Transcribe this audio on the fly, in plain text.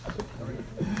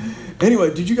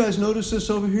Anyway, did you guys notice this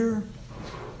over here?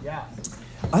 Yeah.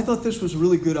 I thought this was a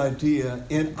really good idea,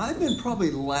 and I've been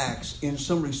probably lax in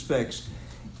some respects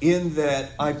in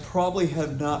that I probably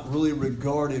have not really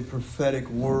regarded prophetic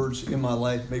words in my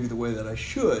life maybe the way that I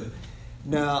should.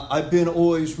 Now, I've been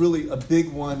always really a big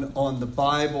one on the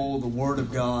Bible, the Word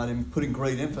of God, and putting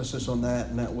great emphasis on that,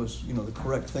 and that was, the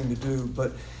correct thing to do.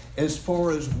 But as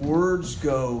far as words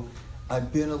go,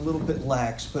 I've been a little bit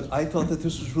lax, but I thought that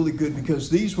this was really good because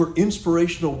these were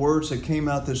inspirational words that came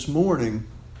out this morning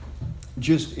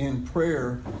just in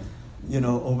prayer,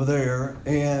 over there.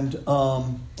 And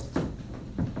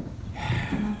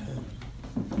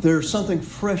there's something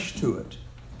fresh to it.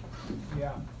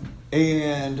 Yeah.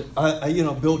 And, I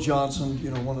Bill Johnson,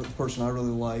 one of the person I really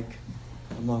like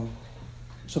among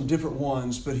some different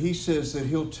ones, but he says that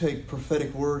he'll take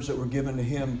prophetic words that were given to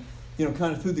him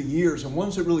kind of through the years, and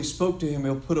ones that really spoke to him,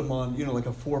 he'll put them on, like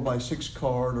a 4x6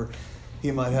 card, or he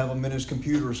might have them in his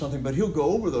computer or something, but he'll go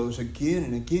over those again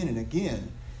and again and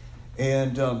again.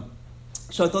 And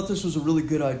so I thought this was a really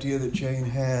good idea that Jane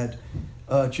had,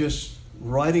 just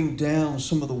writing down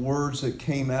some of the words that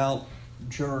came out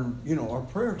during, our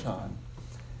prayer time.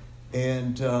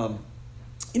 And,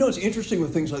 it's interesting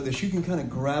with things like this. You can kind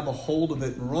of grab a hold of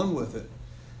it and run with it.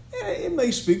 It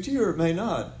may speak to you or it may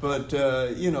not, but,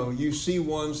 you see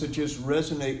ones that just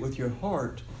resonate with your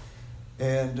heart.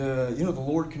 And, the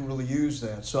Lord can really use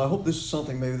that. So I hope this is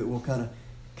something maybe that we'll kind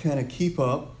of keep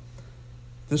up.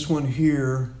 This one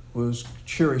here was,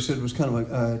 Sherry said, was kind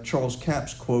of a Charles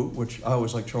Capps quote, which I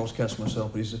always like Charles Capps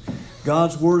myself. But he said,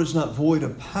 God's word is not void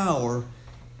of power.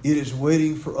 It is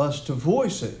waiting for us to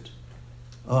voice it.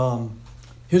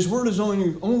 His word is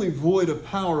only void of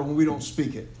power when we don't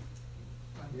speak it.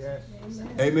 Yes.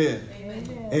 Amen.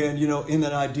 Amen. And, in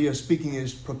that idea, speaking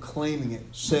is proclaiming it,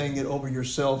 saying it over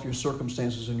yourself, your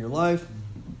circumstances in your life.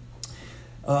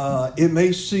 It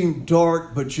may seem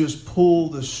dark, but just pull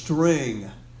the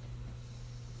string.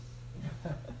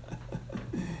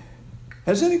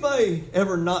 Has anybody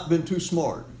ever not been too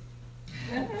smart?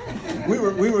 We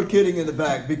were kidding in the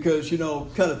back because,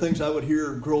 kind of things I would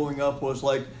hear growing up was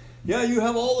like, yeah, you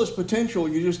have all this potential,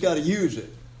 you just got to use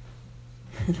it.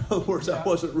 In other words, I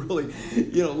wasn't really,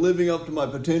 living up to my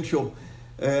potential.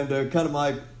 And kind of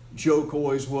my joke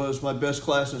always was my best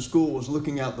class in school was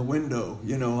looking out the window.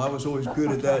 I was always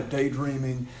good at that,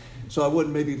 daydreaming. So I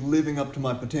wasn't maybe living up to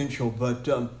my potential. But,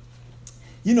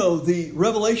 the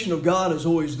revelation of God is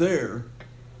always there.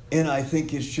 And I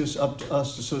think it's just up to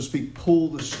us to, so to speak, pull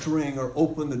the string or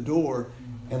open the door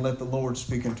and let the Lord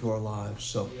speak into our lives.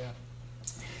 So. Yeah.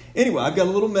 Anyway, I've got a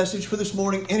little message for this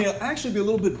morning, and it'll actually be a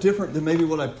little bit different than maybe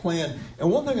what I planned. And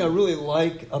one thing I really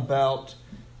like about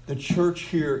the church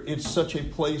here, it's such a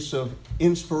place of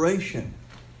inspiration.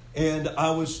 And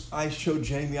I showed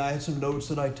Jamie, I had some notes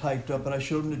that I typed up, and I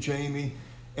showed them to Jamie,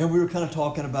 and we were kind of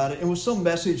talking about it. It was some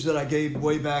message that I gave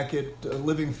way back at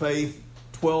Living Faith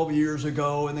 12 years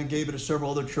ago, and then gave it to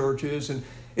several other churches, and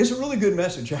it's a really good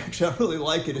message, actually. I really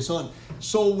like it. It's on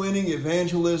soul winning,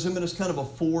 evangelism, and it's kind of a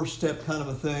 4-step kind of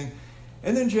a thing.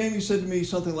 And then Jamie said to me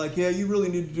something like, yeah, you really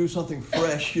need to do something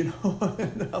fresh, And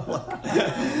I'm like,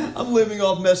 I'm living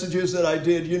off messages that I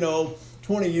did,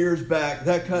 20 years back,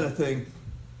 that kind of thing.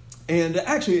 And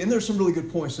actually, and there's some really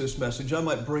good points to this message. I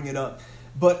might bring it up.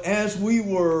 But as we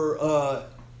were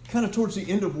kind of towards the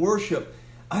end of worship,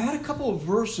 I had a couple of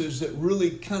verses that really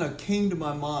kind of came to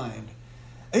my mind.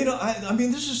 I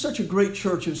mean, this is such a great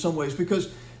church in some ways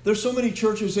because there's so many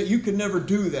churches that you could never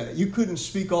do that. You couldn't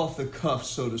speak off the cuff,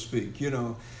 so to speak.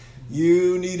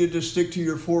 You needed to stick to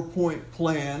your 4-point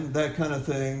plan, that kind of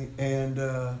thing. And,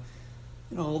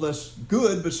 all that's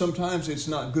good, but sometimes it's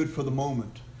not good for the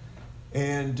moment.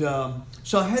 And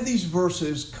so I had these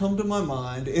verses come to my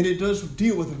mind, and it does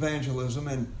deal with evangelism.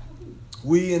 And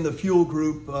we in the Fuel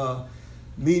Group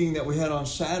meeting that we had on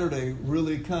Saturday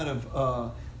really kind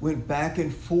of went back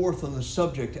and forth on the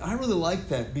subject. I really like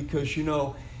that because,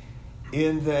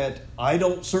 in that I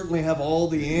don't certainly have all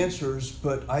the answers,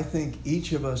 but I think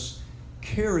each of us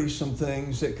carry some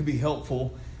things that could be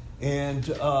helpful. And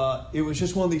it was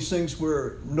just one of these things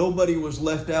where nobody was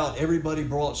left out. Everybody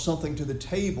brought something to the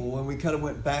table, and we kind of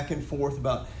went back and forth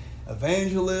about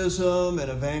evangelism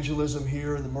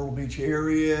here in the Myrtle Beach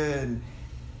area, and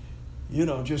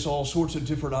just all sorts of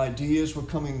different ideas were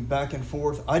coming back and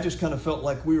forth. I just kind of felt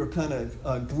like we were kind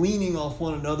of gleaning off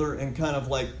one another and kind of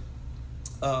like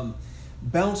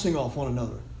bouncing off one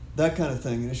another, that kind of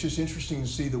thing. And it's just interesting to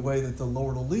see the way that the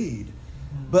Lord will lead.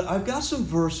 But I've got some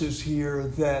verses here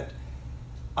that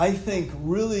I think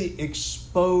really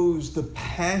expose the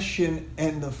passion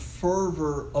and the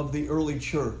fervor of the early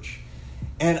church.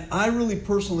 And I really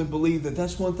personally believe that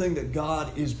that's one thing that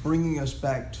God is bringing us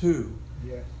back to.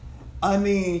 Yes. I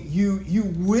mean, you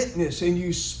witness and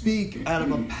you speak out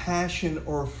of a passion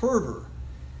or a fervor.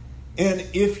 And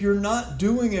if you're not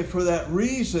doing it for that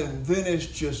reason, then it's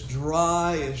just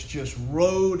dry, it's just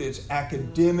rote, it's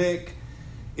academic.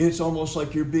 It's almost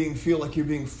like feel like you're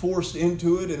being forced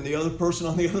into it, and the other person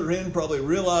on the other end probably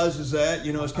realizes that.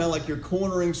 It's kind of like you're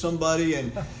cornering somebody,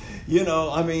 and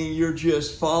you're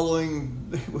just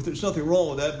following. Well, there's nothing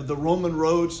wrong with that, but the Roman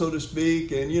road, so to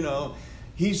speak, and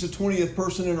he's the 20th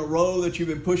person in a row that you've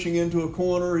been pushing into a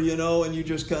corner, and you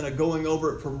just kind of going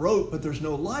over it from rote, but there's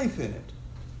no life in it.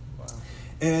 Wow.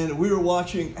 And we were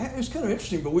watching. It's kind of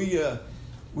interesting, but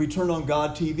we turned on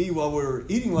God TV while we were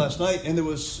eating last night, and there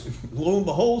was, lo and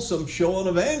behold, some show on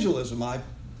evangelism. I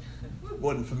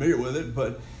wasn't familiar with it,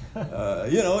 but,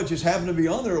 it just happened to be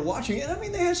on there watching it. I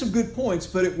mean, they had some good points,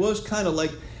 but it was kind of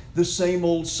like the same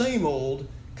old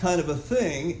kind of a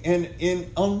thing.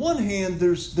 And on one hand,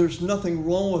 there's nothing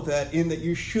wrong with that in that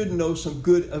you should know some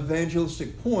good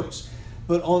evangelistic points.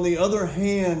 But on the other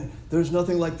hand, there's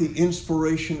nothing like the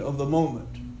inspiration of the moment.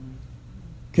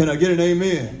 Can I get an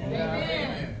amen?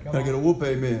 Amen. Can I get a whoop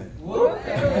amen? Whoop.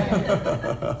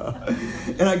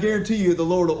 And I guarantee you the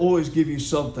Lord will always give you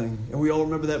something. And we all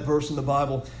remember that verse in the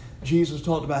Bible. Jesus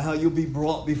talked about how you'll be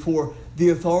brought before the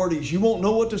authorities. You won't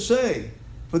know what to say,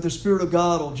 but the Spirit of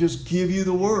God will just give you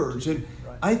the words. And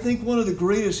I think one of the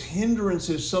greatest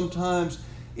hindrances sometimes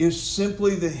is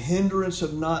simply the hindrance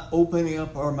of not opening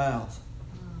up our mouth.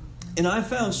 And I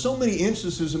found so many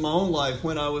instances in my own life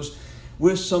when I was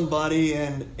with somebody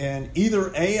and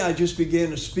either I just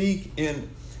began to speak and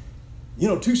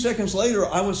 2 seconds later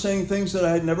I was saying things that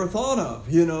I had never thought of,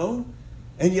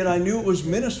 and yet I knew it was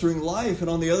ministering life. And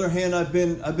on the other hand, I've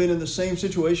been in the same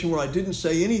situation where I didn't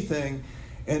say anything,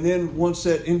 and then once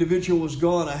that individual was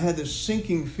gone, I had this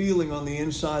sinking feeling on the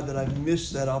inside that I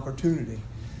missed that opportunity.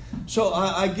 So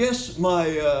I guess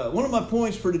my one of my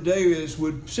points for today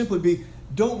would simply be,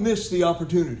 don't miss the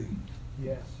opportunity.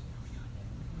 Yes.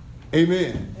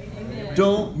 Amen. Amen.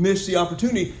 Don't miss the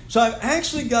opportunity. So I've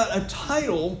actually got a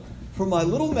title for my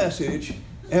little message,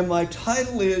 and my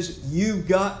title is, You've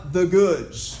Got the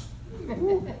Goods.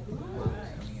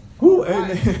 Ooh,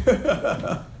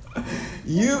 amen.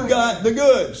 You've got the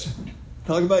goods.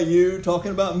 Talking about you,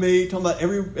 talking about me, talking about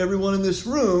everyone in this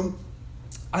room.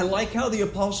 I like how the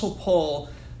Apostle Paul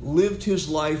lived his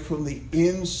life from the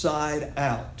inside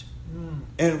out.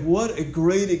 And what a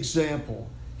great example.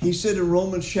 He said in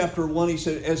Romans chapter 1, he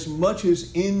said, as much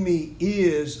as in me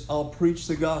is, I'll preach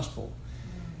the gospel.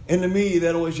 And to me,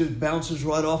 that always just bounces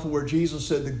right off of where Jesus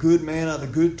said, the good man out of the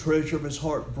good treasure of his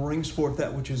heart brings forth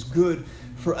that which is good,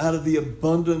 for out of the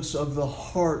abundance of the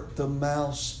heart the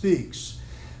mouth speaks.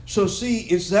 So see,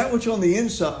 it's that which on the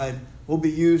inside will be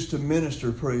used to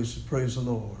minister, praise the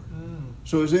Lord.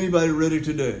 So is anybody ready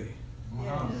today?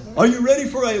 Yes. Are you ready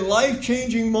for a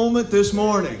life-changing moment this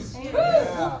morning?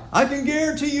 Yeah. I can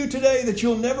guarantee you today that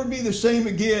you'll never be the same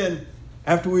again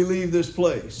after we leave this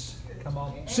place. Come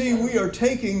on. See, we are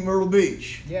taking Myrtle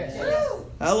Beach. Yes.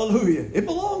 Hallelujah. It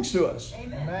belongs to us.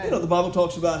 Amen. The Bible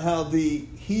talks about how the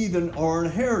heathen are an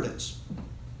inheritance.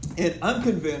 And I'm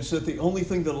convinced that the only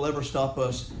thing that'll ever stop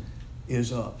us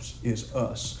is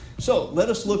us. So let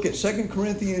us look at 2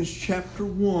 Corinthians chapter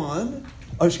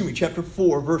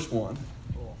 4, verse 1.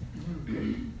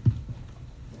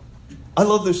 I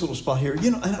love this little spot here.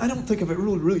 And I don't think I've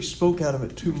really spoke out of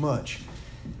it too much.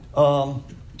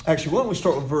 Actually, why don't we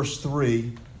start with verse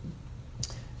 3?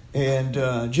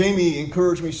 And Jamie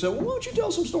encouraged me, said, well, why don't you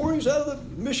tell some stories out of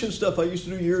the mission stuff I used to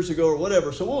do years ago or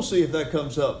whatever. So we'll see if that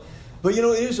comes up. But, it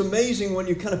is amazing when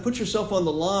you kind of put yourself on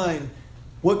the line,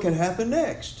 what can happen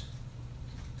next.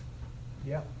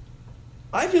 Yeah.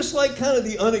 I just like kind of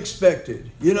the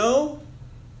unexpected,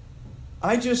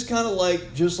 I just kind of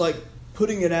like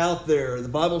putting it out there. The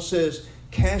Bible says,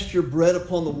 cast your bread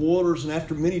upon the waters, and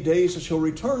after many days it shall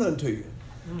return unto you.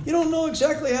 You don't know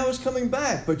exactly how it's coming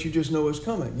back, but you just know it's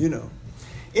coming,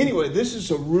 Anyway, this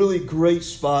is a really great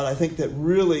spot, I think, that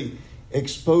really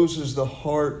exposes the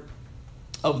heart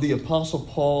of the Apostle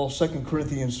Paul, 2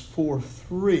 Corinthians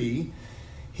 4:3.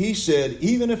 He said,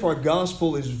 even if our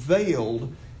gospel is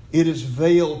veiled, it is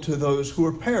veiled to those who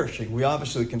are perishing. We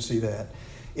obviously can see that.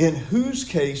 In whose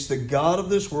case the God of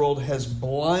this world has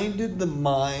blinded the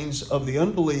minds of the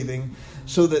unbelieving,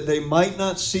 so that they might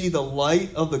not see the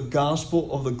light of the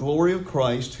gospel of the glory of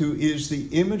Christ, who is the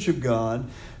image of God.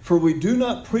 For we do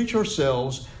not preach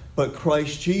ourselves, but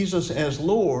Christ Jesus as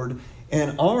Lord,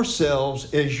 and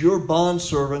ourselves as your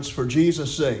bondservants for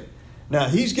Jesus' sake. Now,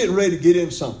 he's getting ready to get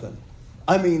in something.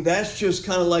 I mean, that's just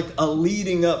kind of like a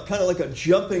leading up, kind of like a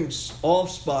jumping off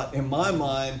spot in my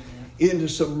mind into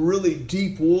some really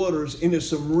deep waters, into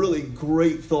some really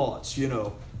great thoughts, you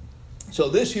know. So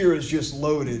this here is just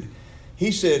loaded.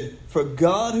 He said, "For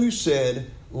God who said,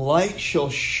 'Light shall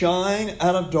shine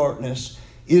out of darkness,'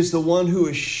 is the one who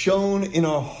is shown in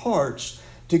our hearts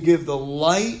to give the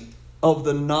light of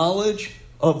the knowledge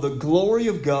of the glory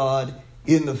of God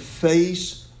in the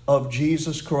face of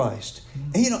Jesus Christ."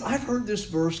 And you know, I've heard this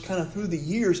verse kind of through the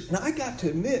years, and I got to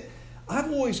admit,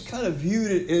 I've always kind of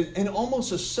viewed it in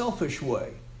almost a selfish way.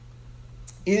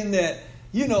 In that,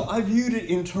 you know, I viewed it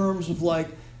in terms of like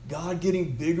God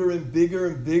getting bigger and bigger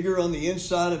and bigger on the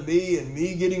inside of me, and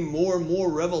me getting more and more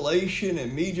revelation,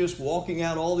 and me just walking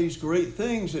out all these great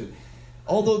things. And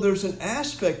although there's an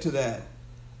aspect to that,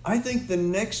 I think the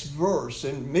next verse,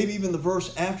 and maybe even the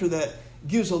verse after that,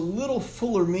 gives a little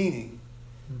fuller meaning.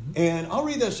 And I'll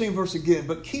read that same verse again,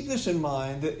 but keep this in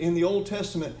mind that in the Old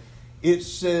Testament, it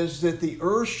says that the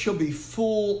earth shall be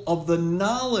full of the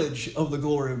knowledge of the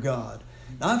glory of God.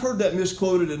 Now, I've heard that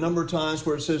misquoted a number of times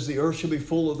where it says the earth shall be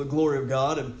full of the glory of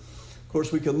God. And of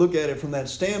course, we could look at it from that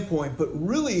standpoint, but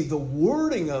really the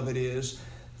wording of it is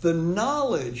the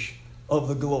knowledge of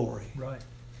the glory. Right.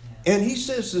 And he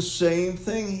says the same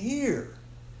thing here.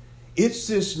 It's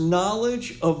this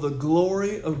knowledge of the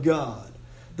glory of God.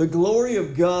 The glory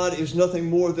of God is nothing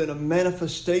more than a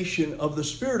manifestation of the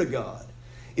Spirit of God.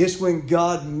 It's when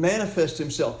God manifests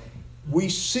himself. We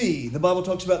see, the Bible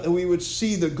talks about that we would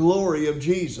see the glory of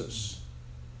Jesus.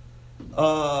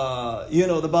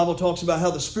 The Bible talks about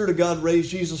how the Spirit of God raised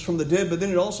Jesus from the dead, but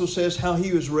then it also says how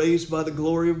he was raised by the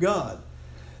glory of God.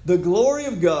 The glory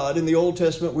of God in the Old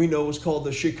Testament we know was called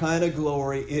the Shekinah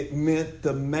glory. It meant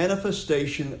the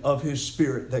manifestation of his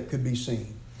Spirit that could be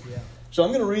seen. Yeah. So I'm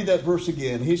going to read that verse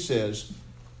again. He says,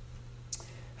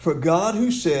 "For God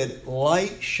who said,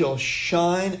 'Light shall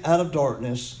shine out of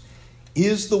darkness,'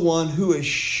 is the one who is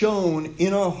shown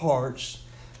in our hearts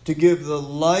to give the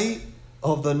light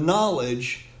of the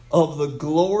knowledge of the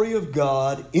glory of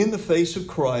God in the face of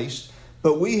Christ.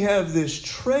 But we have this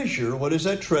treasure." What is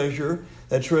that treasure?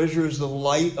 That treasure is the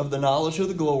light of the knowledge of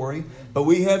the glory. "But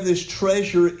we have this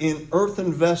treasure in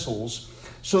earthen vessels,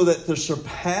 so that the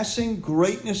surpassing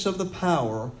greatness of the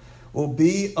power will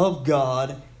be of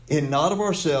God and not of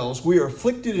ourselves. We are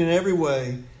afflicted in every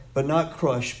way, but not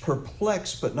crushed,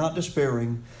 perplexed, but not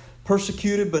despairing,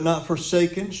 persecuted, but not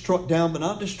forsaken, struck down, but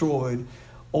not destroyed,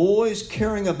 always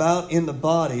carrying about in the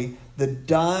body the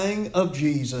dying of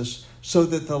Jesus, so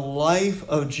that the life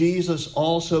of Jesus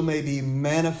also may be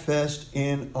manifest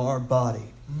in our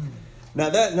body." Now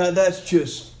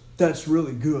that's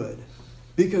really good,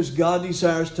 because God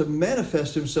desires to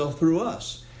manifest himself through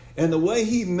us. And the way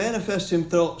he manifests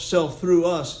himself through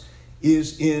us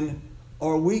is in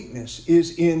our weakness,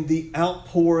 is in the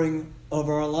outpouring of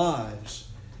our lives.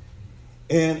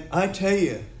 And I tell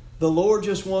you, the Lord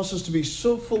just wants us to be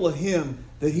so full of him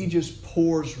that he just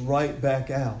pours right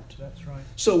back out. That's right.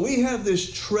 So we have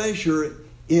this treasure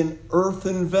in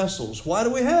earthen vessels. Why do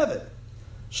we have it?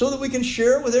 So that we can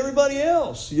share it with everybody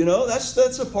else. You know, that's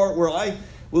the part where I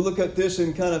will look at this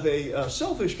in kind of a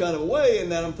selfish kind of a way,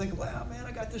 and that I'm thinking, wow, man,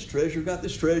 I got this treasure,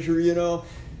 you know,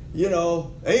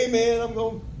 amen, I'm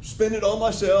going to spend it on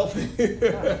myself.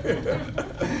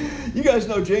 You guys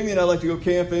know Jamie and I like to go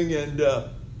camping, and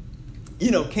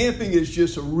camping is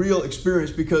just a real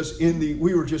experience, because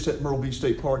we were just at Myrtle Beach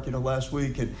State Park, last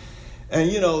week, and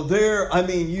there, I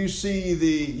mean, you see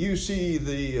the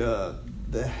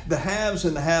haves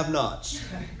and the have-nots.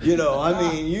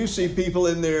 You see people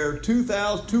in their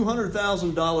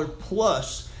 $200,000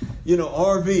 plus,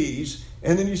 RVs,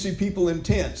 and then you see people in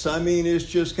tents. I mean, it's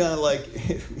just kind of like,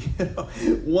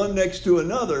 one next to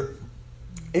another.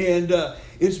 And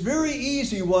it's very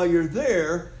easy while you're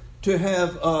there to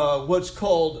have what's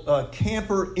called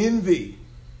camper envy.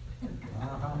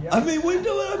 I mean, we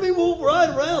do it. I mean, we'll ride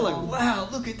around like, wow,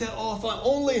 look at that. Oh, if I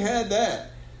only had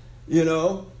that,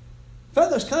 In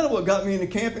fact, that's kind of what got me into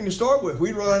camping to start with.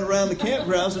 We'd ride around the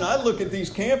campgrounds, and I'd look at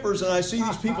these campers, and I see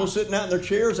these people sitting out in their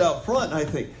chairs out front, and I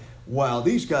think, wow,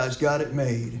 these guys got it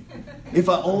made. If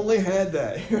I only had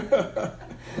that.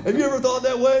 Have you ever thought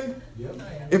that way? Yep.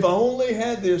 If I only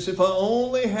had this, if I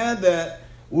only had that,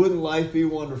 wouldn't life be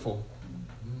wonderful?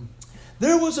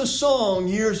 There was a song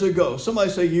years ago. Somebody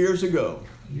say years ago.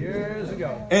 Years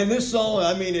ago. And this song,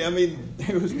 I mean,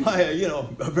 it was by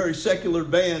a very secular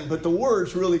band, but the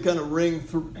words really kind of ring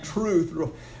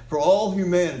true for all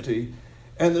humanity.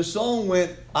 And the song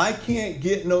went, "I can't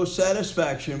get no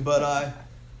satisfaction, but I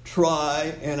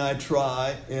try and I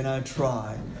try and I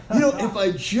try." If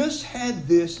I just had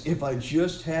this, if I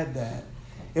just had that,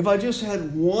 if I just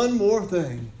had one more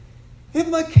thing. If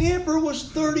my camper was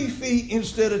 30 feet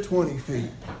instead of 20 feet,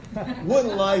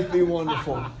 wouldn't life be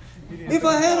wonderful? If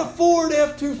I had a Ford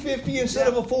F-250 instead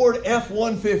of a Ford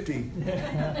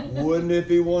F-150, wouldn't it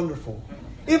be wonderful?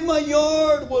 If my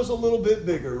yard was a little bit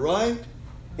bigger, right?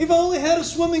 If I only had a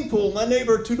swimming pool. My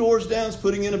neighbor 2 doors down is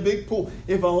putting in a big pool.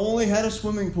 If I only had a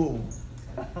swimming pool.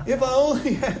 If I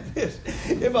only had this.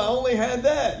 If I only had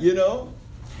that, you know.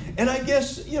 And I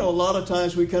guess, you know, a lot of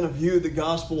times we kind of view the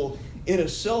gospel in a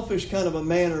selfish kind of a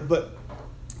manner. But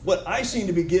what I seem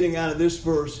to be getting out of this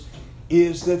verse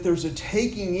is that there's a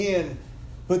taking in,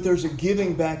 but there's a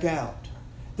giving back out.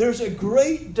 There's a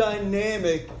great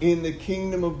dynamic in the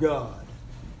kingdom of God.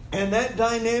 And that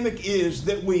dynamic is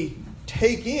that we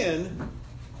take in,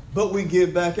 but we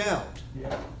give back out.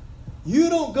 Yeah. You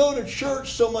don't go to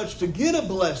church so much to get a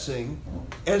blessing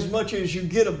as much as you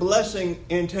get a blessing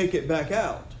and take it back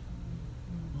out.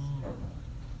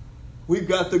 We've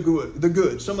got the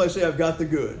goods. Somebody say, I've got the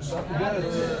goods.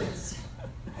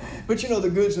 But you know, the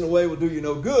goods in a way will do you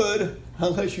no good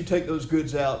unless you take those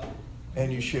goods out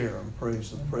and you share them.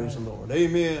 Praise the Lord.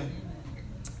 Amen.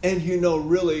 And you know,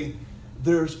 really,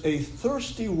 there's a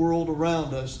thirsty world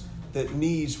around us that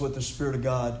needs what the Spirit of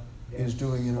God is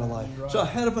doing in our life. So I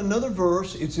had another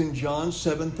verse. It's in John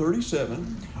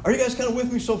 7:37. Are you guys kind of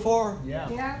with me so far?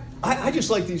 Yeah. I just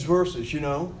like these verses, you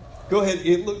know. Go ahead,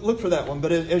 look for that one.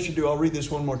 But as you do, I'll read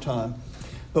this one more time.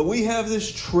 But we have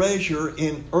this treasure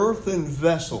in earthen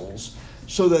vessels,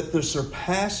 so that the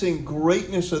surpassing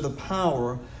greatness of the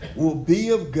power will be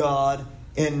of God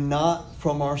and not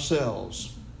from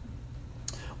ourselves.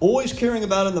 Always carrying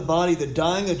about in the body the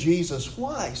dying of Jesus.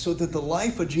 Why? So that the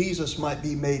life of Jesus might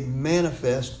be made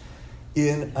manifest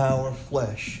in our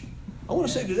flesh. I want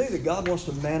to say today that God wants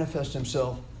to manifest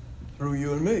Himself through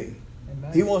you and me.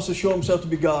 Amen. He wants to show Himself to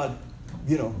be God,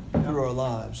 you know, through our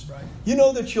lives. Right. You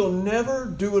know that you'll never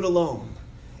do it alone.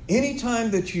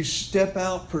 Anytime that you step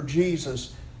out for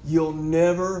Jesus, you'll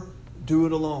never do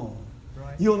it alone.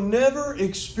 Right. You'll never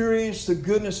experience the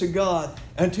goodness of God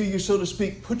until you, so to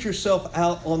speak, put yourself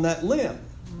out on that limb.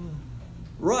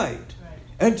 Right.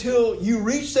 Until you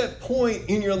reach that point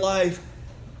in your life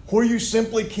where you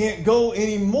simply can't go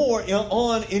anymore in your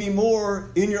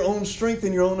own strength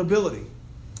and your own ability.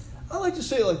 I like to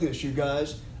say it like this, you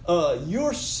guys.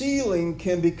 Your ceiling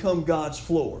can become God's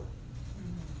floor.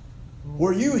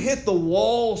 Where you hit the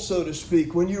wall, so to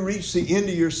speak, when you reach the end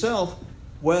of yourself,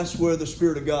 well, that's where the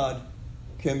Spirit of God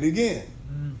can begin.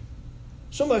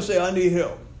 Somebody say, I need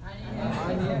help.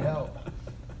 I need help.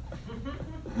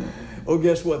 Oh,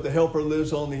 guess what? The helper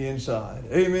lives on the inside.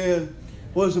 Amen.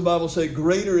 What does the Bible say?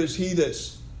 Greater is He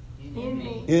that's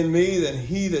in me than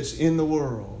he that's in the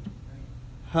world.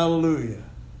 Hallelujah.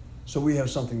 So we have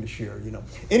something to share, you know.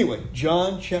 Anyway,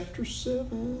 John chapter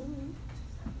 7,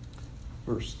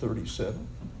 verse 37.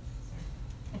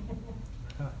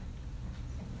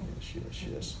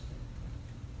 Yes.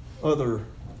 Other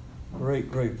great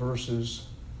verses.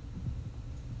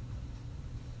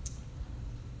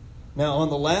 Now on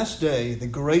the last day, the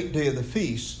great day of the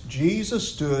feast, Jesus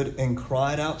stood and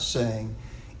cried out, saying,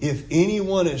 If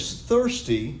anyone is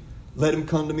thirsty, let him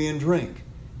come to me and drink.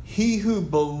 He who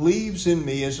believes in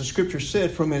me, as the Scripture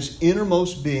said, from his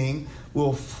innermost being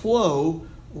will flow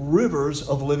rivers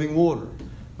of living water.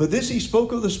 But this he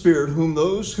spoke of the Spirit, whom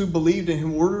those who believed in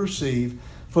him were to receive,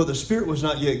 for the Spirit was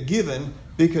not yet given,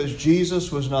 because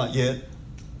Jesus was not yet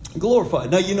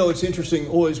glorified. Now, you know, it's interesting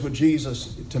always with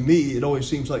Jesus, to me, it always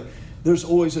seems like there's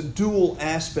always a dual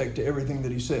aspect to everything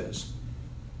that he says.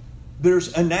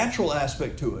 There's a natural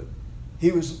aspect to it.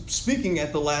 He was speaking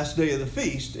at the last day of the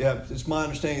feast. It's my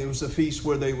understanding it was the feast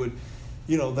where they would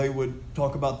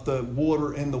talk about the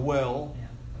water in the well.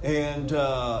 And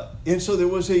so there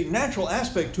was a natural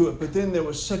aspect to it, but then there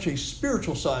was such a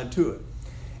spiritual side to it.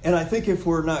 And I think if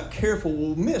we're not careful,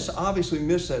 we'll obviously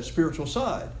miss that spiritual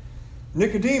side.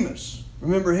 Nicodemus,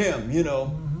 remember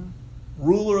him,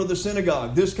 ruler of the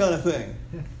synagogue, this kind of thing.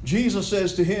 Jesus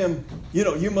says to him,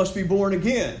 you must be born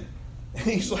again. And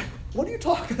he's like, what are you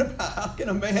talking about? How can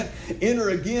a man enter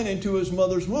again into his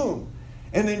mother's womb?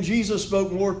 And then Jesus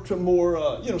spoke more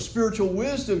spiritual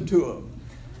wisdom to him.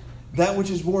 That which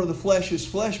is born of the flesh is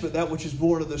flesh, but that which is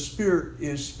born of the Spirit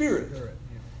is spirit.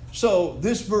 So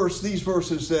these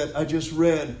verses that I just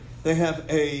read, they have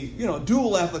a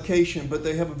dual application, but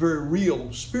they have a very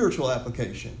real spiritual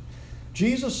application.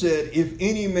 Jesus said, if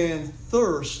any man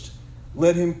thirst,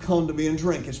 let him come to me and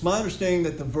drink. It's my understanding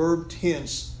that the verb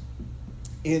tense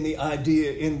in the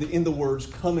idea, in the words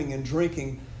coming and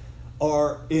drinking,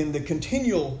 are in the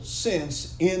continual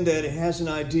sense, in that it has an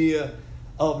idea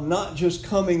of not just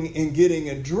coming and getting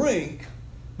a drink,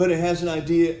 but it has an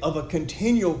idea of a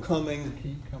continual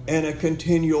coming and a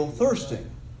continual thirsting.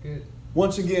 Good.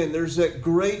 Once again, there's that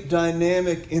great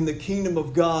dynamic in the kingdom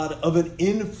of God of an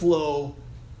inflow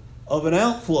of an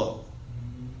outflow.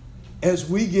 As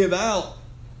we give out,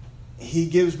 He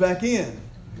gives back in.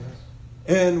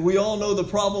 And we all know the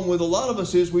problem with a lot of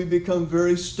us is we become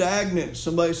very stagnant.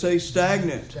 Somebody say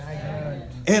stagnant.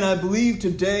 And I believe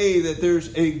today that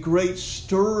there's a great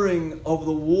stirring of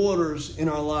the waters in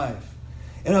our life.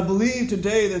 And I believe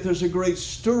today that there's a great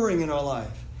stirring in our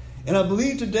life. And I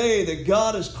believe today that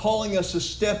God is calling us to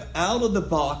step out of the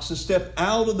box, to step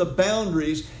out of the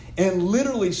boundaries, and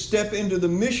literally step into the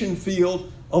mission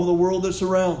field of the world that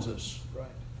surrounds us. Right.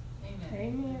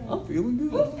 Amen. I'm feeling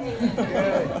good.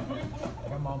 Good.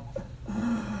 Come on.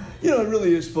 You know, it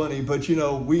really is funny, but you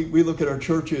know, we look at our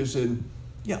churches and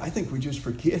I think we just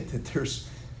forget that there's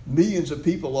millions of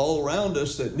people all around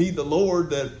us that need the Lord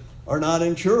that are not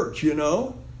in church, you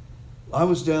know. I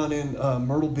was down in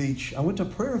Myrtle Beach. I went to a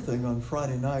prayer thing on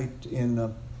Friday night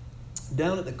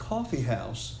down at the coffee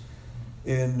house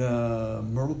in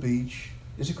Myrtle Beach.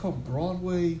 Is it called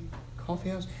Broadway Coffee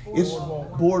House? It's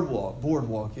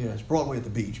Boardwalk. Yeah, it's Broadway at the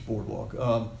beach. Boardwalk.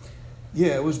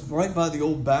 Yeah, it was right by the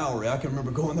old Bowery. I can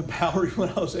remember going to the Bowery when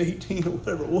I was 18 or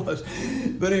whatever it was.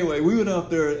 But anyway, we went up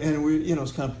there and it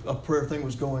was kind of a prayer thing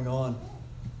was going on,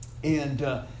 and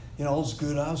all was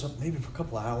good. I was up maybe for a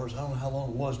couple of hours. I don't know how long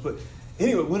it was, but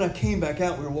anyway, when I came back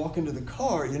out, we were walking to the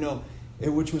car,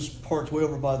 which was parked way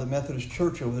over by the Methodist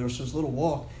church over there. So this little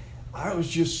walk. I was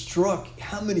just struck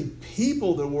how many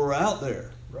people there were out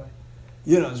there. Right.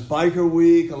 It's biker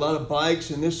week, a lot of bikes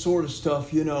and this sort of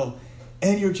stuff,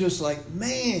 And you're just like,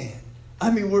 man, I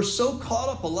mean, we're so caught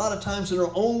up a lot of times in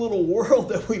our own little world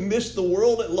that we miss the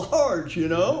world at large,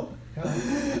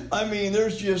 I mean,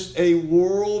 there's just a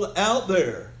world out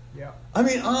there. Yeah. I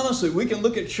mean, honestly, we can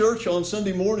look at church on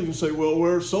Sunday morning and say, well,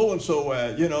 where's so-and-so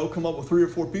at? Come up with 3 or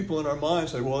 4 people in our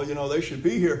minds, say, well, they should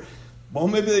be here. Well,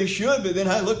 maybe they should, but then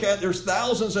I look at there's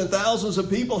thousands and thousands of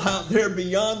people out there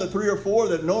beyond the 3 or 4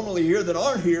 that normally here that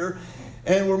aren't here.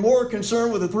 And we're more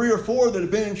concerned with the 3 or 4 that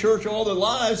have been in church all their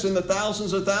lives than the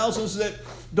thousands and thousands that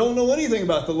don't know anything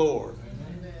about the Lord.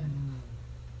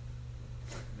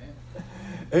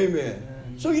 Amen. Amen.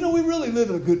 So, we really live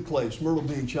in a good place, Myrtle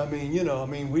Beach. I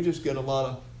mean, we just get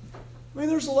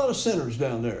there's a lot of sinners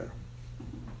down there.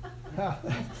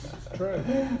 True.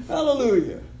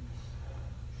 Hallelujah.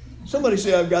 Somebody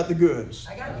say, I've got the goods.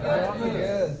 I got the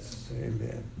goods.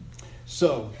 Amen.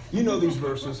 So, these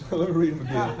verses. Let me read them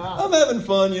again. I'm having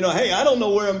fun. Hey, I don't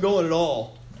know where I'm going at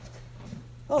all.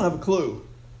 I don't have a clue.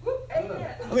 I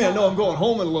mean, I know I'm going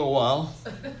home in a little while.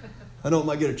 I know I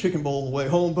might get a chicken bowl on the way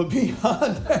home, but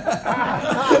beyond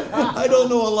that, I don't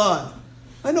know a lot.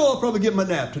 I know I'll probably get my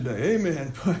nap today.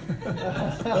 Amen.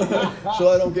 So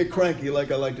I don't get cranky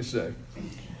like I like to say.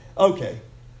 Okay.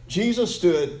 Jesus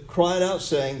stood, cried out,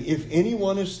 saying, if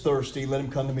anyone is thirsty, let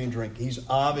him come to me and drink. He's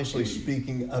obviously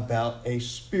speaking about a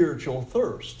spiritual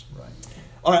thirst. Right.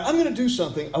 All right, I'm going to do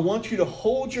something. I want you to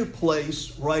hold your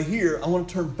place right here. I want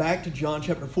to turn back to John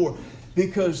chapter 4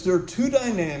 because there are 2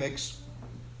 dynamics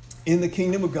in the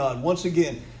kingdom of God. Once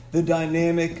again, the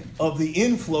dynamic of the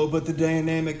inflow, but the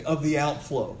dynamic of the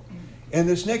outflow. And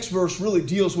this next verse really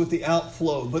deals with the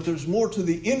outflow, but there's more to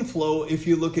the inflow if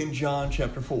you look in John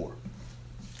chapter 4.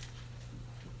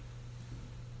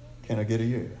 Can I get a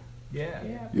yeah?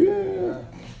 Yeah.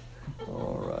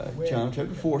 All right. John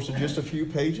chapter 4. So just a few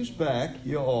pages back,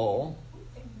 y'all.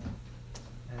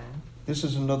 This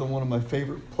is another one of my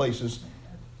favorite places.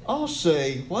 I'll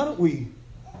say, why don't we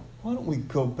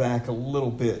go back a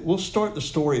little bit? We'll start the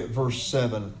story at verse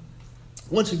 7.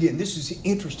 Once again, this is an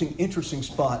interesting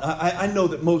spot. I know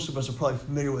that most of us are probably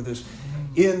familiar with this,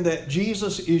 in that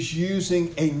Jesus is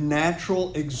using a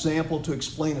natural example to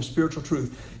explain a spiritual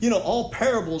truth. All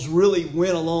parables really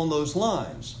went along those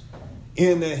lines,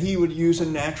 in that he would use a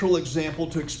natural example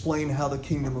to explain how the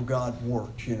kingdom of God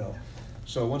worked,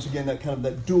 So once again,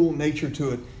 that dual nature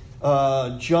to it.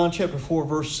 John chapter 4,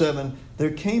 verse 7,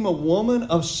 there came a woman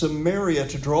of Samaria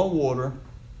to draw water.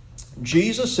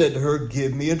 Jesus said to her,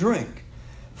 give me a drink.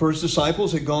 For his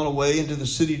disciples had gone away into the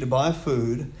city to buy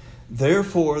food.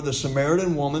 Therefore, the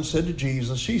Samaritan woman said to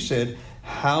Jesus, she said,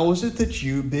 how is it that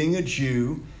you, being a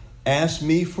Jew, ask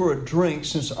me for a drink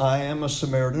since I am a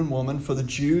Samaritan woman? For the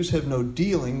Jews have no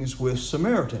dealings with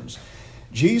Samaritans.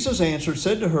 Jesus answered,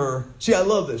 said to her, see, I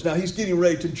love this. Now he's getting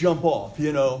ready to jump off,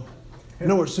 In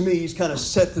other words, to me, he's kind of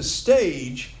set the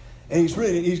stage, and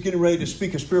he's getting ready to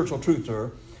speak a spiritual truth to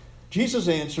her. Jesus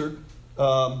answered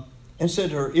and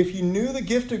said to her, if you knew the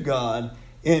gift of God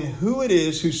and who it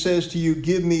is who says to you,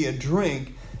 give me a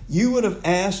drink, you would have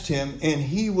asked him, and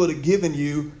he would have given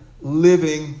you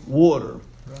living water.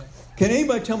 Right. Can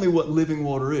anybody tell me what living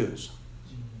water is?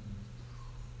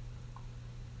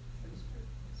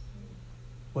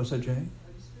 What's that, Jane?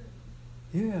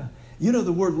 Yeah. You know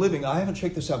the word living, I haven't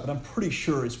checked this out, but I'm pretty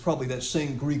sure it's probably that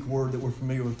same Greek word that we're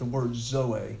familiar with, the word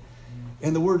zoe.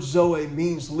 And the word zoe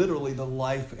means literally the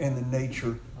life and the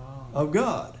nature of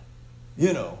God.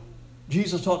 You know,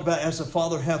 Jesus talked about, as the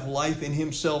Father hath life in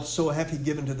himself, so hath he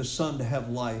given to the Son to have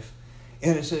life.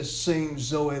 And it says, same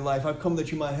zoe life. I've come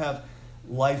that you might have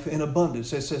life in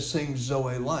abundance. It says, same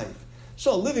zoe life.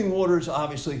 So living water is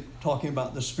obviously talking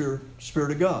about the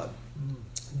Spirit of God.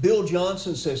 Bill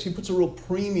Johnson says he puts a real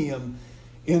premium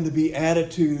in the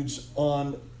Beatitudes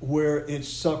on where it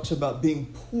talks about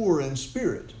being poor in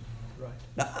spirit. Right.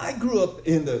 Now, I grew up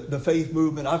in the faith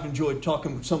movement. I've enjoyed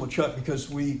talking some with Chuck because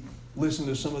we listened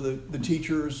to some of the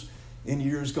teachers in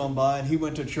years gone by. And he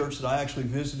went to a church that I actually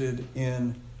visited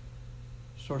in,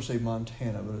 sort of say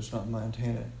Montana, but it's not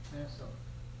Montana. Yeah, so.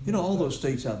 You know, all those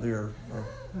states out there are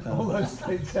All those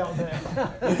states out there.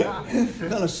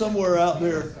 kind of somewhere out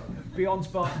there. Beyond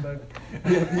Spartanburg.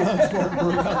 Yeah, beyond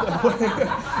Spartanburg out that way.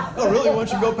 Oh, really?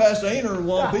 Once you go past Aner and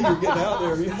Wampee, you're getting out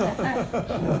there. You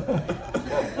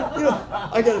know,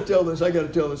 I got to tell this.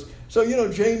 So, you know,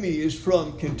 Jamie is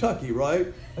from Kentucky, right?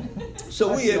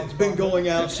 So we had been going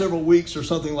out several weeks or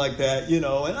something like that, you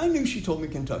know, and I knew she told me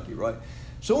Kentucky, right?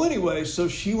 So anyway, so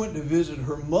she went to visit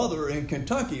her mother in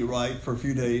Kentucky, right, for a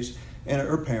few days, and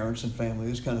her parents and family,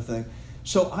 this kind of thing.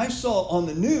 So I saw on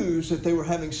the news that they were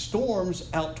having storms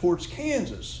out towards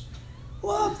Kansas.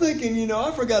 Well, I'm thinking, you know,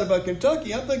 I forgot about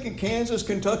Kentucky. I'm thinking Kansas,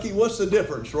 Kentucky, what's the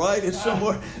difference, right? It's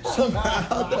somehow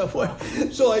out that way.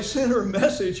 So I sent her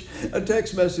a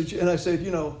text message, and I said, you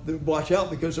know, watch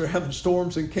out because they're having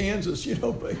storms in Kansas, you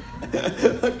know. But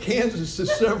Kansas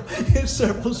is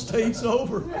several states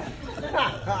over.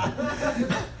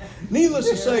 Needless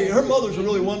to say, her mother's a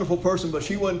really wonderful person, but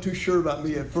she wasn't too sure about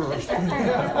me at first.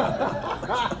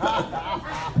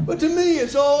 But to me,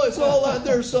 it's all out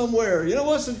there somewhere. You know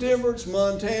what's the difference?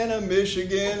 Montana,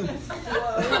 Michigan,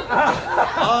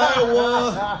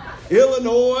 Iowa,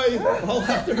 Illinois, all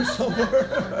out there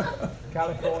somewhere.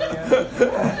 California.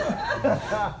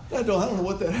 I don't know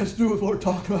what that has to do with what we're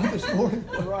talking about this morning.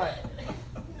 Right.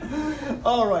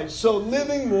 All right, so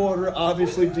living water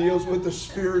obviously deals with the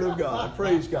Spirit of God.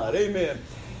 Praise God. Amen.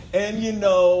 And you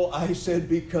know, I said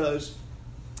because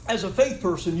as a faith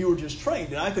person, you were just trained,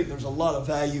 and I think there's a lot of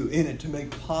value in it to make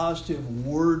positive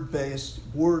word-based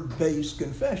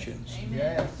confessions. Amen.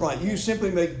 Yes. Right, you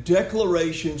simply make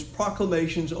declarations,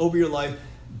 proclamations over your life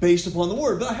based upon the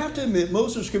Word. But I have to admit,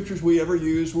 most of the scriptures we ever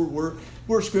use were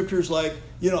scriptures like,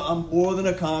 you know, I'm more than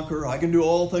a conqueror. I can do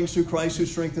all things through Christ who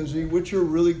strengthens me, which are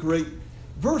really great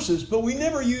verses. But we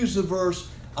never use the verse,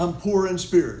 I'm poor in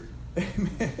spirit.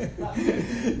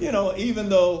 Amen. You know, even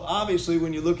though obviously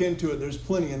when you look into it, there's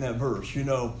plenty in that verse, you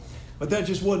know. But that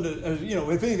just wasn't, you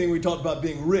know, if anything, we talked about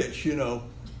being rich, you know.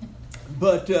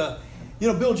 But, you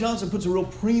know, Bill Johnson puts a real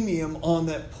premium on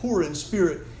that poor in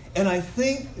spirit. And I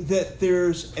think that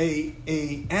there's a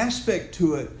aspect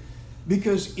to it,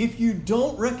 because if you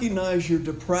don't recognize your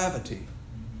depravity,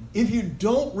 if you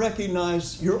don't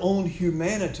recognize your own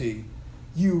humanity,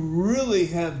 you really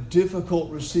have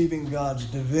difficult receiving God's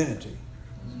divinity.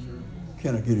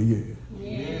 Can I get a yeah?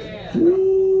 Yeah.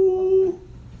 Ooh.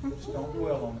 Just don't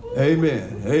dwell on it.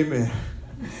 Amen. Amen.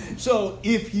 So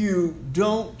if you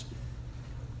don't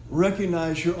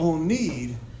recognize your own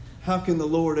need, how can the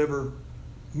Lord ever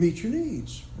meet your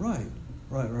needs? Right.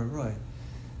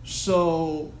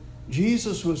 So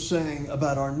Jesus was saying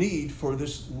about our need for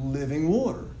this living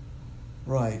water.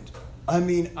 Right. I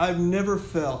mean, I've never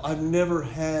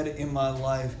had in my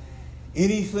life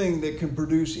anything that can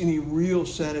produce any real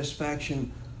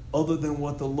satisfaction other than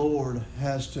what the Lord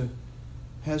has to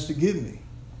give me.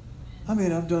 I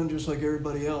mean, I've done just like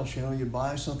everybody else. You know, you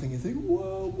buy something, you think,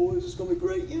 whoa, boy, this is going to be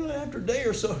great. You know, after a day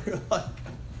or so, you're like,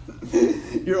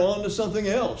 you're on to something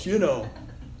else, you know.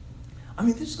 I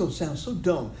mean, this is going to sound so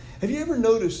dumb. Have you ever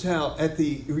noticed how at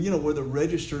the, you know, where the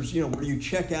registers, you know, where you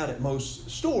check out at most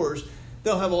stores,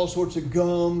 they'll have all sorts of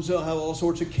gums, they'll have all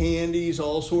sorts of candies,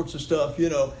 all sorts of stuff, you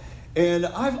know. And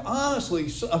I've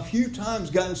honestly a few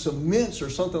times gotten some mints or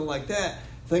something like that,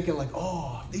 thinking like,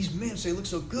 oh, these mints, they look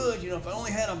so good. You know, if I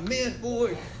only had a mint,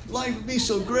 boy, life would be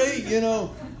so great, you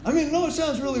know. I mean, no, it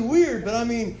sounds really weird, but I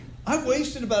mean, I've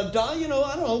wasted about, you know,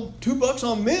 I don't know, $2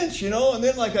 on mints, you know, and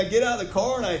then like I get out of the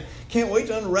car and I can't wait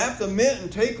to unwrap the mint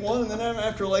and take one, and then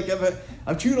after like I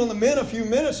I've chewed on the mint a few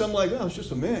minutes. I'm like, oh, it's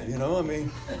just a mint, you know. I mean.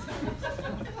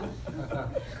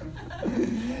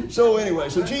 So anyway,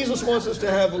 so Jesus wants us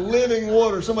to have living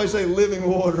water. Somebody say living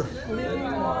water.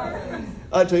 Living water.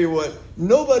 I tell you what,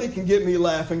 nobody can get me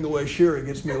laughing the way Sherry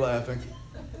gets me laughing.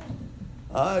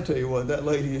 I tell you what, that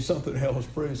lady is something else.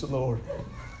 Praise the Lord.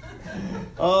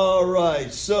 All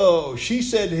right, so she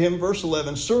said to him, verse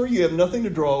 11, Sir, you have nothing to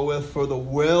draw with, for the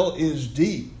well is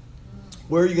deep.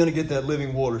 Where are you going to get that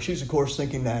living water? She's, of course,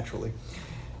 thinking naturally.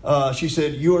 She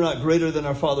said, You are not greater than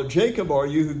our father Jacob, are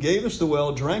you, who gave us the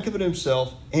well, drank of it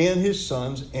himself, and his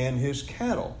sons, and his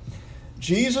cattle.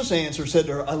 Jesus answered, said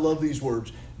to her, I love these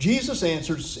words. Jesus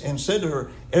answered and said to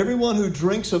her, Everyone who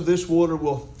drinks of this water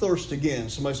will thirst again.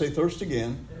 Somebody say, thirst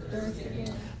again. Thirst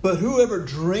again. But whoever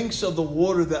drinks of the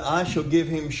water that I shall give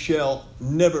him shall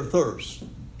never thirst.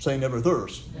 Say, never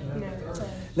thirst. Never thirst.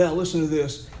 Now, listen to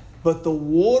this. But the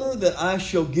water that I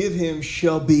shall give him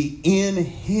shall be in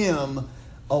him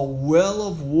a well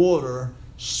of water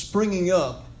springing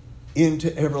up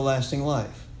into everlasting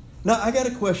life. Now, I got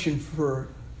a question for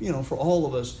all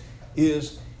of us.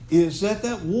 Is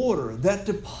that water, that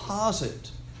deposit?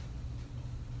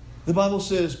 The Bible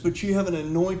says, but you have an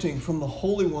anointing from the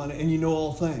Holy One and you know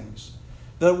all things.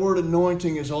 That word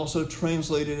anointing is also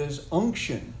translated as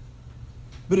unction.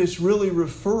 But it's really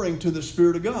referring to the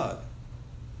Spirit of God.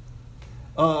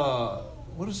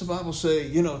 What does the Bible say?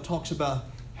 It talks about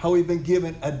how we've been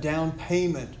given a down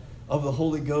payment of the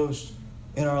Holy Ghost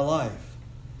in our life.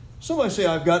 Somebody say,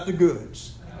 I've got the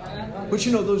goods. But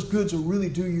those goods will really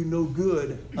do you no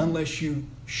good unless you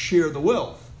share the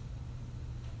wealth.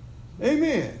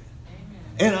 Amen.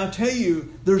 And I tell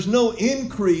you, there's no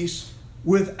increase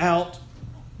without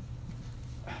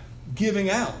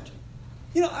giving out.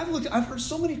 I've heard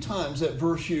so many times that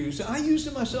verse used, and I used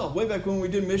it myself way back when we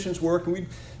did missions work, and we'd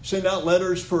send out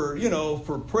letters for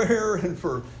prayer and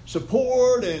for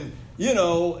support, and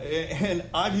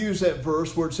I've used that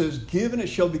verse where it says, Give and it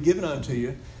shall be given unto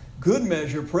you. Good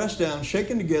measure, pressed down,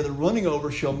 shaken together, running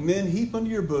over, shall men heap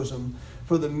unto your bosom.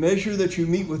 For the measure that you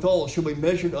meet withal shall be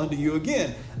measured unto you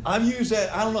again. I've used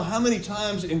that, I don't know how many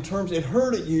times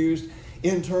heard it used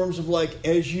in terms of like,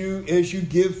 as you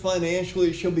give financially,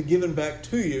 it shall be given back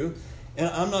to you. And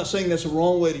I'm not saying that's a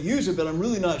wrong way to use it, but I'm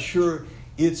really not sure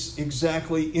it's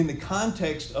exactly in the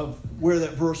context of where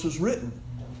that verse was written.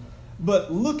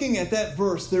 But looking at that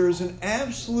verse, there is an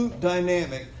absolute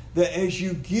dynamic that as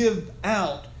you give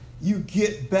out, you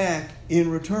get back in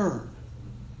return.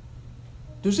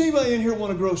 Does anybody in here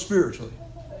want to grow spiritually?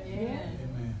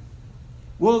 Amen.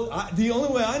 Well, the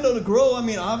only way I know to grow,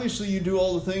 obviously you do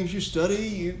all the things you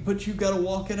study, but you've got to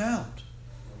walk it out.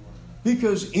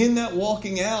 Because in that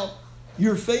walking out,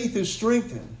 your faith is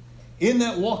strengthened. In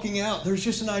that walking out, there's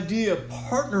just an idea of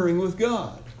partnering with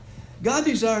God. God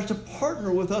desires to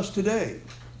partner with us today.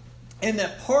 And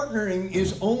that partnering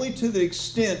is only to the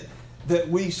extent that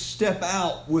we step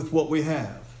out with what we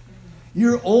have.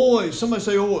 You're always, somebody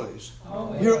say always.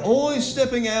 You're always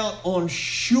stepping out on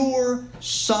sure,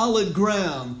 solid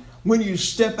ground when you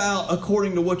step out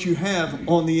according to what you have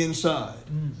on the inside.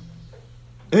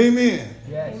 Amen.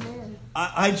 Yes.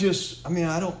 I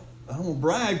don't want to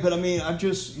brag, but I've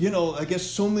just, I guess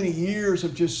so many years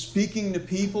of just speaking to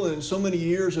people and so many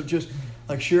years of just,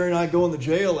 like Sherry and I go in the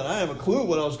jail and I have a clue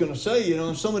what I was going to say,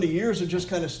 and so many years of just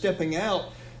kind of stepping out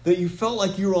that you felt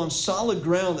like you were on solid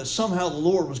ground, that somehow the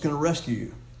Lord was going to rescue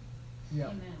you.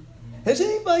 Yeah. Has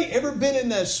anybody ever been in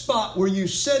that spot where you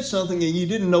said something and you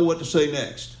didn't know what to say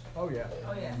next? Oh, yeah.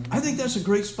 I think that's a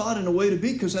great spot in a way to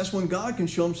be, because that's when God can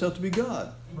show himself to be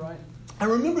God. Right. I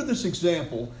remember this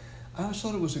example. I always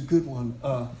thought it was a good one.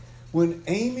 When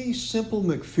Amy Semple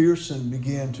McPherson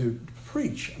began to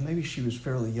preach, maybe she was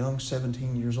fairly young,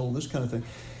 17 years old, this kind of thing.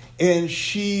 And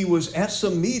she was at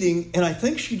some meeting, and I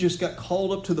think she just got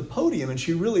called up to the podium, and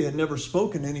she really had never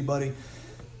spoken to anybody,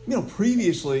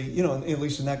 previously, at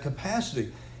least in that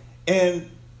capacity. And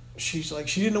she's like,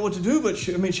 she didn't know what to do, but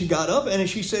she got up, and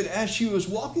she said as she was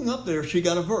walking up there, she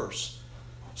got a verse.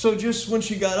 So just when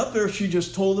she got up there, she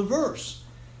just told the verse.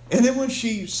 And then when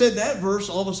she said that verse,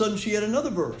 all of a sudden she had another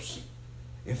verse.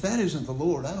 If that isn't the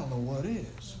Lord, I don't know what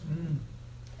is.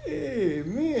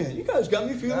 Amen. You guys got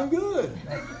me feeling good.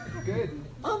 Good.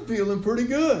 I'm feeling pretty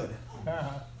good.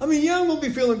 I'm going to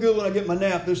be feeling good when I get my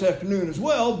nap this afternoon as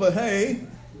well, but hey,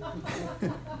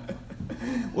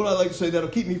 what I like to say, that'll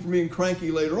keep me from being cranky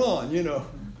later on,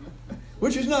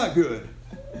 which is not good.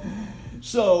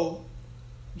 So,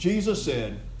 Jesus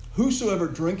said, Whosoever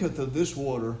drinketh of this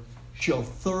water shall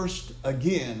thirst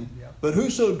again, but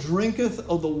whoso drinketh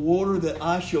of the water that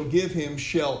I shall give him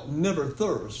shall never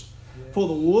thirst. For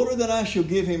the water that I shall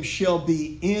give him shall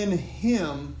be in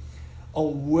him a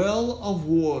well of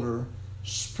water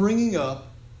springing up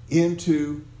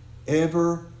into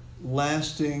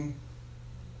everlasting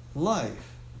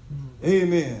life.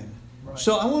 Amen. Right.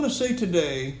 So I want to say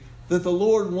today that the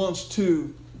Lord wants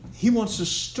to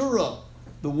stir up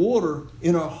the water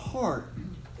in our heart,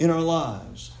 in our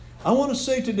lives. I want to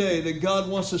say today that God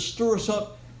wants to stir us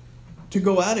up to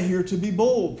go out of here to be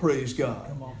bold, praise God.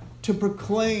 Come on. To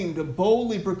proclaim, to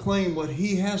boldly proclaim what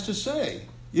He has to say.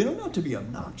 You know, not to be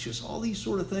obnoxious, all these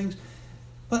sort of things.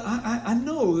 But I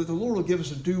know that the Lord will give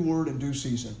us a due word in due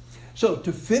season. So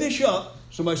to finish up,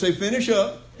 somebody say finish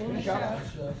up. Finish up.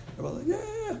 Everybody,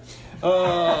 yeah.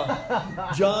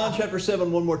 John chapter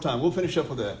 7 one more time. We'll finish up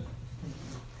with that.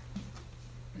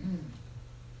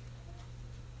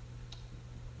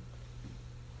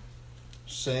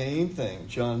 Same thing.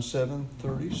 John 7,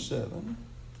 37,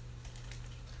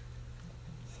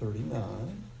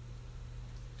 39.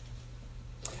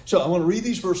 So I want to read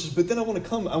these verses, but then I want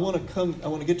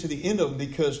to get to the end of them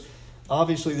because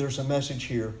obviously there's a message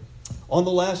here. On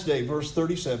the last day, verse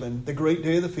 37, the great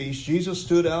day of the feast, Jesus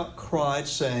stood out, cried,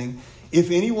 saying,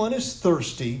 if anyone is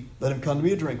thirsty, let him come to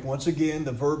me and drink. Once again,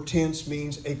 the verb tense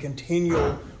means a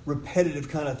continual, repetitive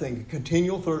kind of thing.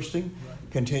 Continual thirsting,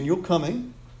 continual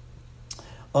coming.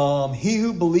 He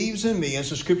who believes in me, as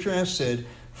the scripture has said,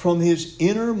 from his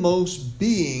innermost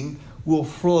being will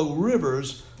flow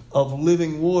rivers of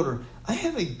living water. I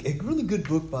have a really good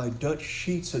book by Dutch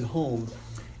Sheets at home,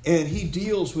 and he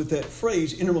deals with that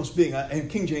phrase, innermost being, and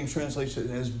King James translates it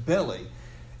as belly.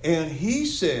 And he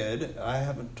said, I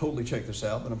haven't totally checked this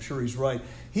out, but I'm sure he's right.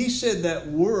 He said that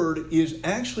word is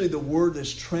actually the word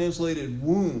that's translated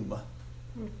womb.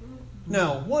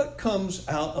 Now, what comes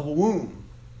out of a womb?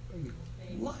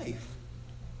 Life.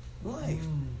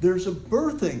 There's a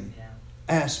birthing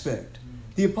aspect.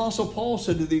 The Apostle Paul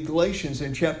said to the Galatians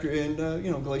in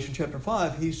Galatians chapter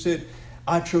 5, he said,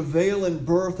 I travail in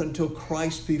birth until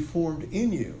Christ be formed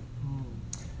in you.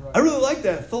 I really like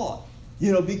that thought,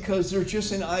 because there's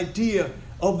just an idea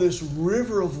of this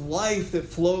river of life that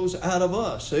flows out of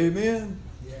us. Amen?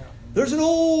 Yeah. There's an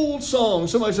old song.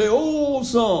 Somebody say, old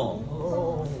song.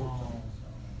 Oh.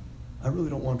 I really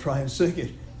don't want to try and sing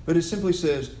it, but it simply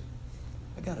says,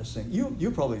 I got to sing.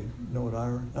 You probably know it,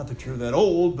 Ira. Not that you're that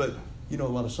old, but you know a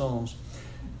lot of songs.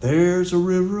 There's a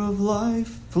river of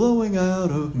life flowing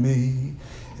out of me.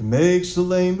 It makes the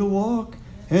lame to walk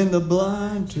and the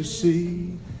blind to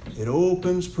see. It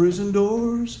opens prison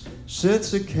doors,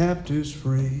 sets the captives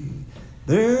free.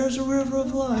 There's a river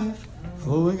of life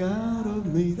flowing out of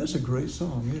me. That's a great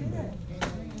song, isn't it?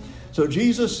 So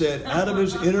Jesus said, out of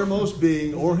his innermost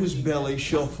being or his belly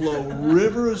shall flow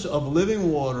rivers of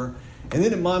living water. And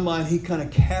then in my mind, he kind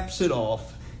of caps it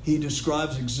off. He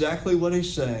describes exactly what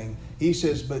he's saying. He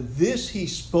says, but this he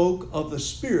spoke of the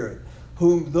Spirit,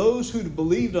 whom those who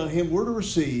believed on him were to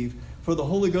receive, for the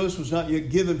Holy Ghost was not yet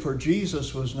given, for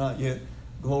Jesus was not yet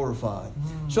glorified.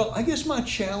 So I guess my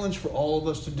challenge for all of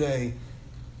us today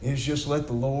is just let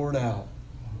the Lord out.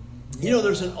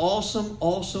 There's an awesome,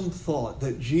 awesome thought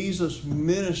that Jesus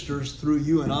ministers through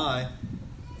you and I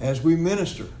as we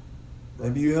minister.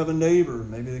 Maybe you have a neighbor.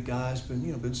 Maybe the guy's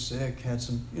been sick, had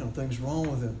some, things wrong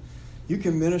with him. You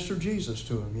can minister Jesus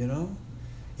to him,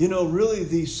 really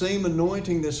the same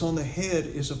anointing that's on the head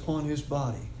is upon his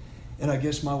body. And I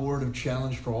guess my word of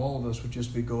challenge for all of us would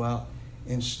just be go out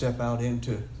and step out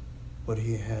into what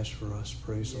he has for us.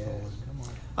 Praise the Lord. Come on.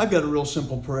 I've got a real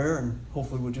simple prayer, and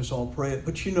hopefully we'll just all pray it.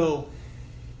 But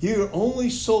you're only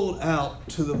sold out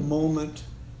to the moment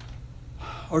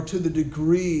or to the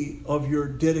degree of your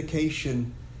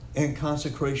dedication and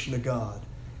consecration to God.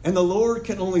 And the Lord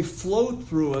can only flow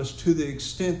through us to the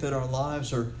extent that our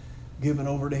lives are given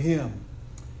over to him.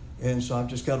 And so I've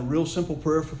just got a real simple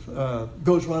prayer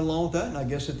goes right along with that. And I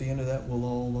guess at the end of that, we'll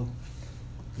all,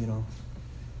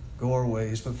 go our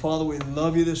ways. But Father, we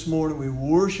love you this morning. We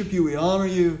worship you. We honor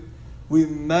you. We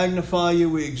magnify you.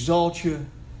 We exalt you.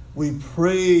 We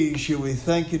praise you. We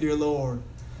thank you, dear Lord.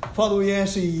 Father, we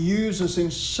ask that you use us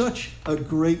in such a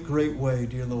great, great way,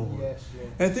 dear Lord. Yes, yes.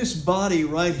 That this body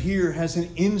right here has an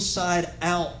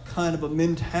inside-out kind of a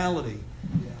mentality.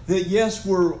 That yes,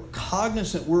 we're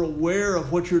cognizant, we're aware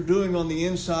of what you're doing on the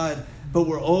inside, but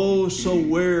we're oh so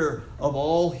aware of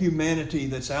all humanity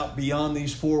that's out beyond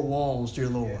these four walls, dear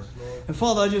Lord. Yes, Lord. And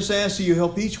Father, I just ask that you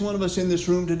help each one of us in this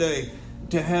room today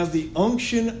to have the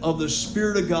unction of the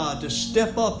Spirit of God to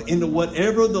step up into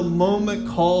whatever the moment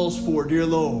calls for, dear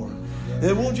Lord.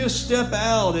 That we'll just step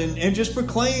out and just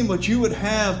proclaim what you would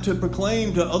have to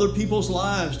proclaim to other people's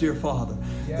lives, dear Father.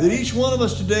 That each one of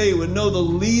us today would know the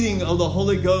leading of the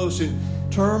Holy Ghost and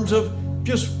terms of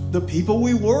just the people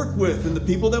we work with and the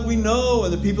people that we know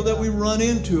and the people that we run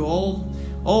into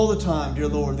all the time, dear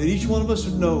Lord, that each one of us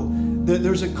would know that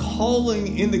there's a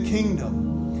calling in the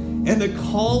kingdom. And the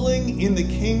calling in the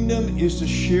kingdom is to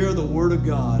share the Word of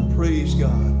God. Praise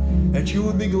God. That you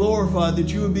would be glorified,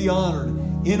 that you would be honored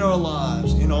in our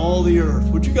lives, in all the earth.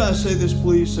 Would you guys say this,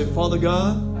 please? Say, Father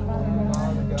God,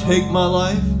 take my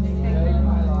life,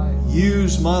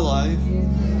 use my life,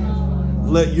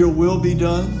 let your will be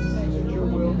done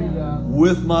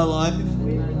with my life,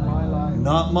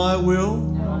 not my will,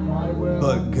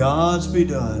 but God's be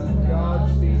done.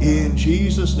 In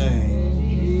Jesus'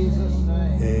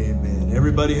 name, amen.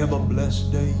 Everybody have a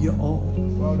blessed day, you all.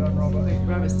 Well done, Robert.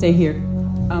 Robert, stay here.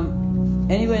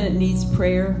 Anyone that needs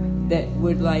prayer that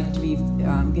would like to be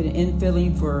get an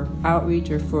infilling for outreach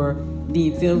or for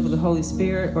being filled with the Holy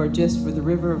Spirit or just for the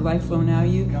river of life flowing out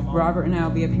of you, Robert and I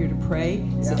will be up here to pray.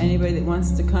 So anybody that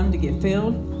wants to come to get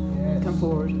filled, come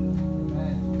forward.